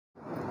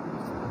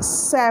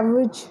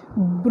savage,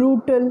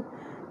 brutal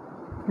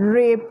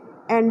rape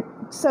and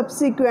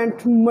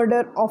subsequent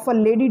murder of a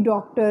lady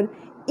doctor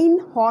in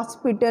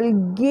hospital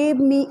gave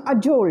me a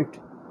jolt.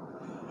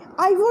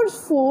 I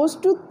was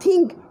forced to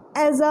think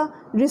as a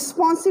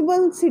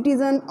responsible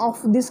citizen of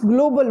this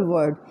global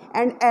world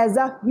and as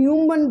a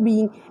human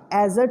being,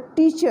 as a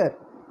teacher,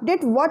 that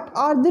what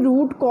are the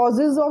root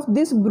causes of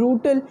this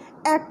brutal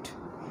act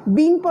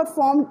being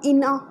performed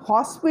in a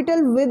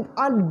hospital with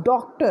a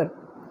doctor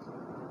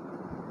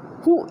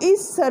who is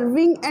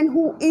serving and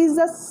who is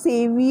a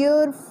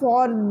savior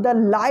for the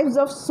lives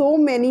of so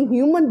many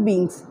human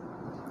beings.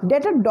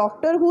 That a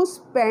doctor who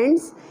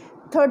spends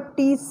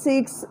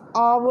 36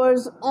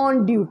 hours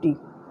on duty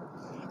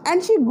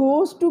and she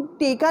goes to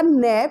take a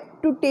nap,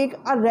 to take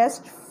a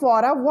rest for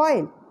a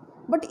while,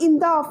 but in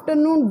the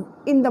afternoon,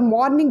 in the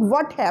morning,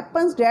 what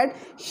happens that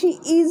she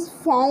is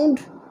found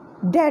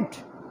dead,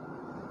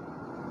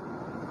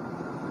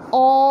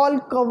 all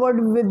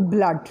covered with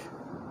blood.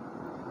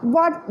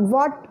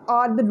 What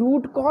are the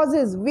root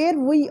causes where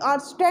we are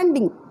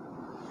standing?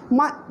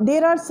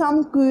 There are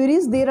some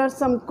queries, there are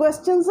some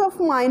questions of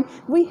mine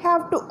we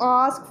have to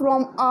ask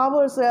from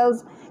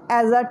ourselves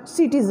as a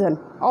citizen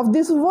of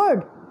this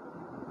world.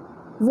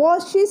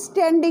 Was she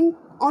standing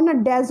on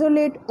a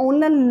desolate,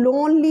 on a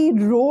lonely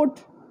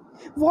road?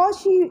 Was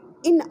she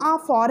in a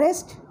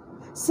forest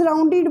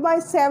surrounded by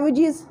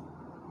savages?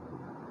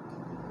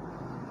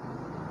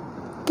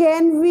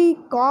 Can we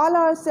call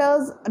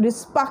ourselves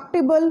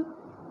respectable,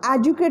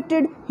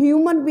 educated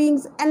human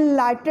beings,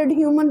 enlightened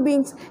human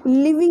beings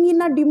living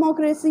in a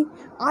democracy?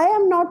 I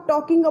am not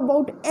talking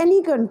about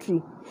any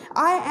country.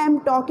 I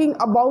am talking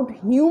about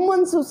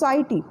human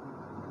society,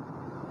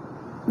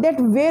 that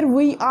where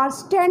we are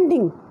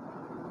standing.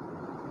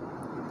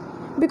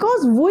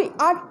 Because we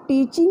are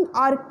teaching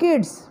our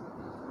kids.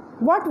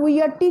 What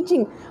we are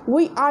teaching?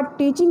 We are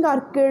teaching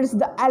our kids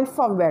the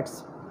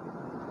alphabets.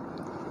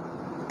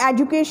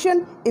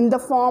 Education in the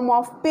form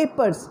of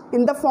papers,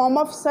 in the form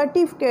of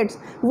certificates,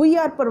 we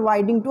are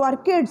providing to our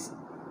kids.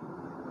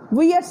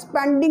 We are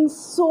spending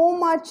so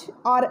much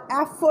our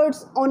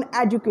efforts on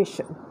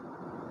education,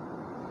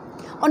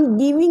 on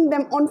giving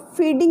them, on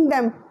feeding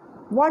them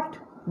what?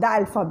 The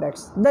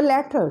alphabets, the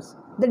letters,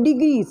 the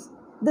degrees,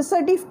 the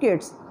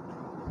certificates.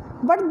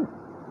 But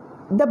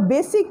the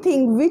basic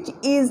thing which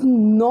is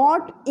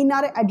not in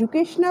our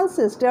educational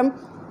system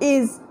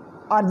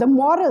are the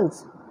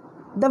morals,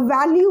 the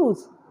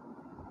values.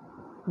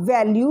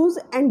 Values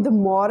and the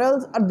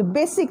morals are the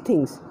basic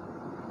things.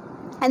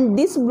 And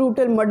this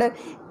brutal murder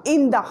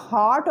in the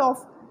heart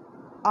of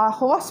a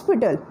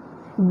hospital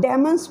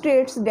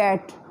demonstrates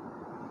that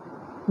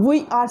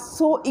we are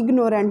so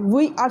ignorant,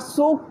 we are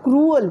so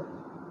cruel,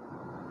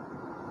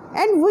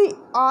 and we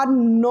are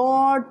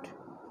not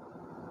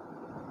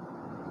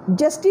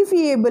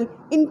justifiable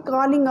in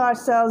calling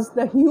ourselves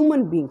the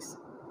human beings.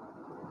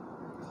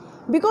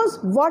 Because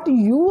what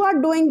you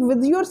are doing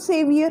with your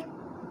savior,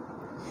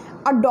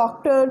 a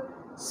doctor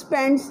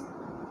spends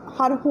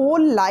her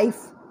whole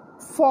life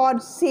for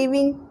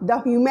saving the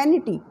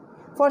humanity,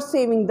 for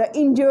saving the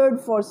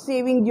injured, for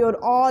saving your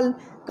all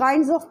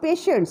kinds of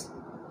patients.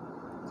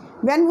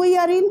 When we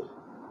are in,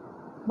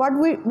 what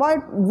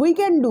we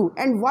can do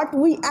and what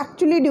we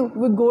actually do,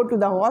 we go to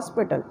the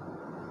hospital.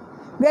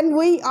 When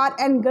we are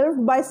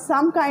engulfed by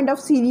some kind of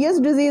serious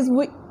disease,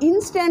 we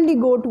instantly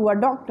go to a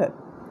doctor.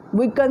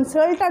 We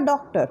consult a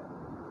doctor.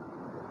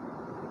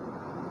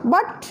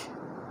 But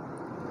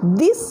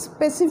this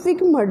specific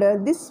murder,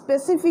 this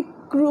specific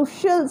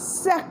crucial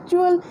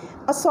sexual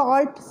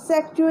assault,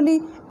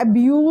 sexually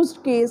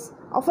abused case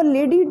of a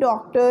lady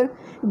doctor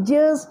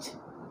just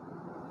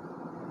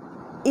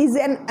is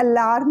an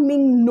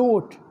alarming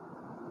note.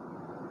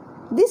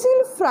 This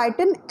will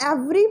frighten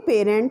every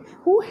parent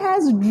who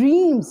has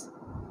dreams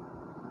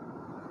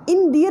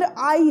in their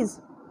eyes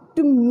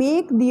to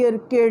make their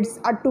kids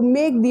or to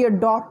make their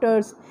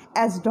daughters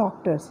as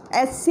doctors,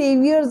 as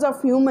saviors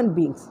of human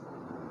beings.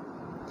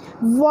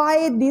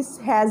 Why this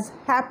has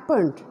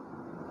happened?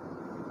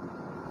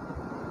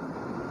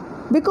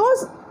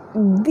 Because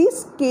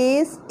this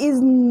case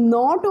is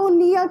not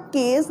only a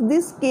case,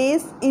 this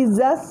case is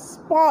a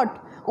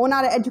spot on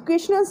our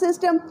educational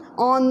system,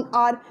 on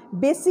our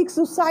basic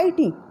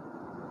society,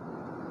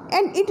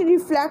 and it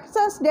reflects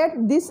us that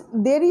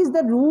there is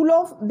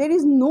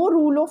no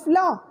rule of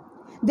law,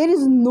 there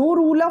is no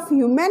rule of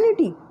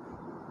humanity,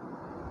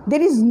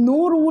 there is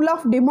no rule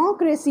of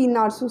democracy in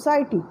our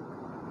society.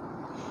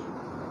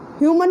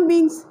 Human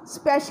beings,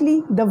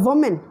 especially the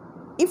women,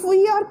 if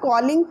we are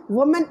calling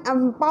women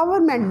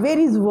empowerment, where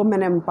is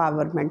women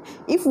empowerment?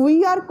 If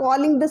we are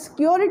calling the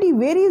security,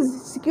 where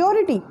is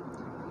security?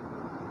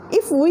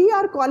 If we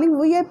are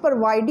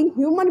providing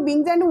human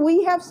beings and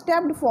we have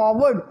stepped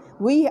forward,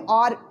 we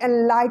are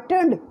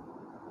enlightened,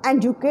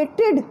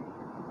 educated,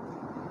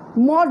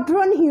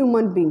 modern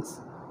human beings.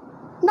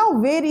 Now,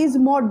 where is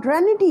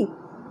modernity?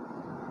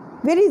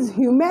 Where is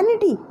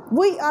humanity?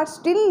 We are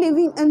still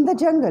living in the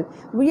jungle.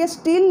 We are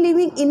still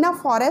living in a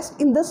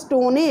forest in the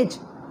Stone Age.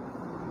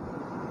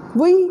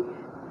 We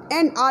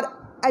and our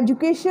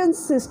educational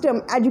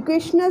system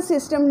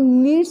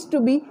needs to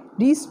be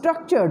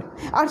restructured.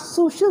 Our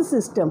social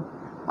system,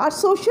 our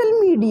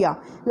social media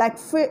like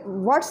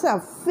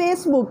WhatsApp,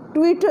 Facebook,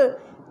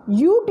 Twitter,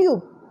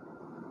 YouTube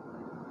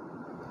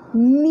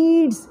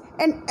needs,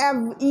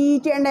 and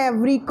each and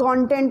every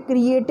content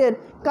creator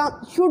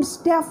should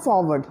step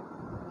forward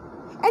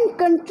and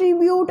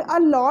contribute a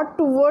lot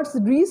towards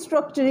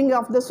restructuring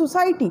of the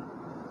society.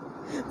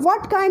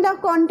 What kind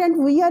of content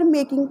we are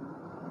making?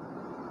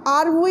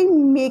 Are we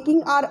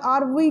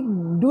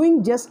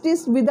doing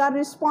justice with our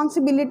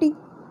responsibility?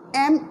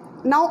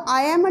 Now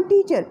I am a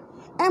teacher.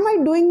 Am I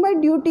doing my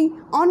duty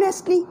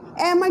honestly?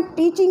 Am I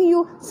teaching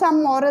you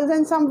some morals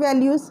and some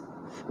values?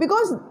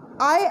 Because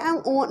I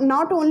am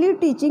not only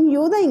teaching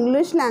you the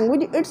English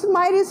language, it's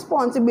my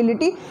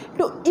responsibility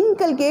to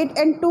inculcate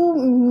and to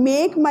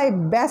make my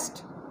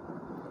best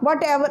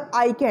whatever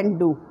I can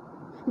do.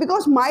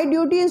 Because my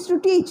duty is to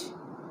teach.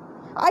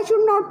 I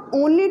should not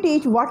only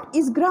teach what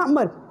is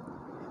grammar,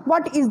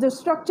 what is the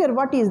structure,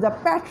 what is the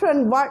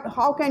pattern,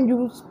 how can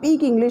you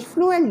speak English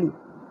fluently.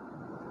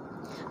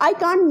 I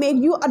can't make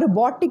you a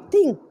robotic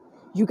thing.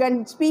 You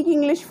can speak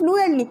English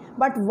fluently,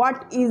 but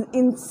what is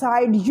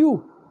inside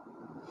you?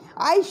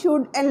 I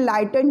should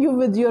enlighten you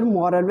with your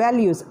moral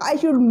values. I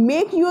should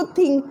make you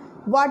think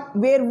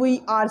where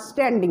we are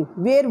standing.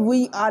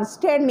 We are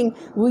standing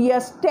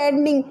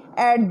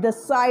at the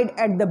side,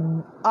 at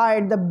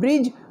the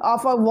bridge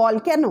of a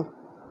volcano.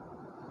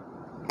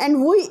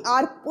 And we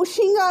are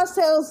pushing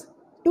ourselves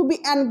to be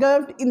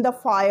engulfed in the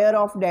fire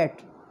of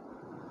that.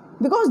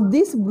 Because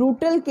this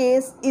brutal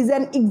case is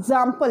an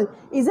example,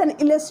 is an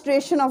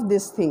illustration of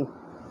this thing.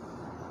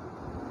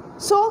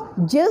 So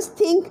just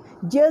think,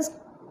 just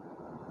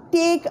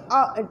take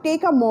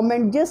a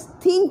moment, just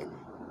think,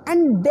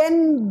 and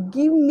then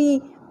give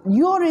me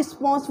your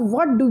response.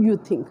 What do you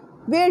think?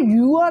 Where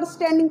you are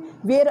standing,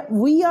 where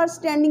we are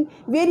standing,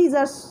 where is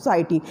our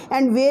society,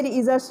 and where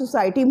is our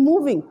society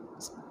moving,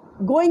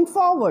 going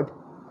forward?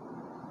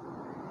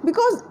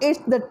 Because it's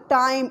the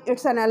time,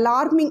 it's an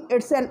alarming,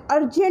 it's an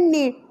urgent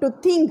need to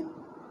think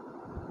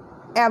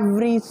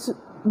every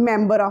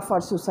member of our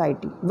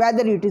society,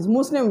 whether it is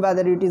Muslim,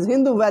 whether it is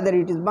Hindu, whether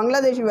it is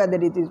Bangladeshi,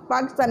 whether it is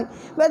Pakistani,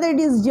 whether it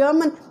is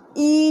German,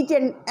 each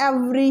and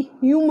every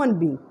human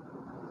being.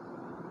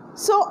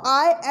 So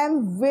I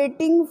am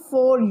waiting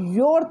for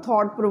your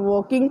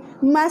thought-provoking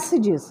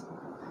messages.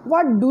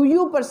 What do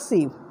you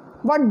perceive?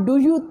 What do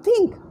you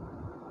think?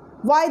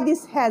 Why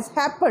this has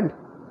happened?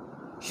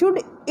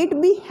 Should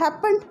it be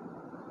happened?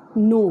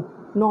 No,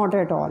 not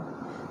at all.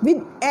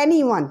 With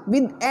anyone,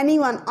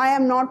 I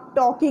am not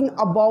talking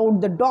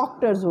about the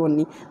doctors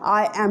only.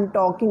 I am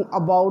talking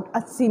about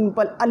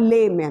a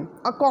layman,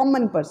 a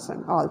common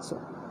person also.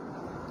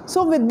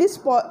 So with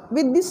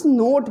this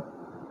note,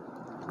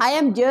 I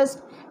am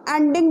just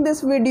ending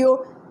this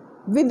video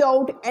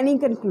without any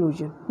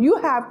conclusion. You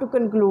have to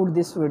conclude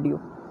this video.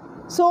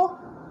 So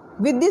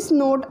with this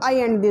note, I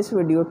end this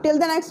video. Till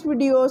the next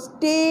video,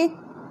 stay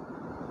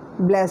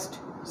blessed,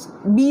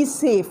 be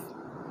safe.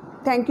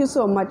 Thank you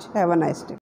so much. Have a nice day.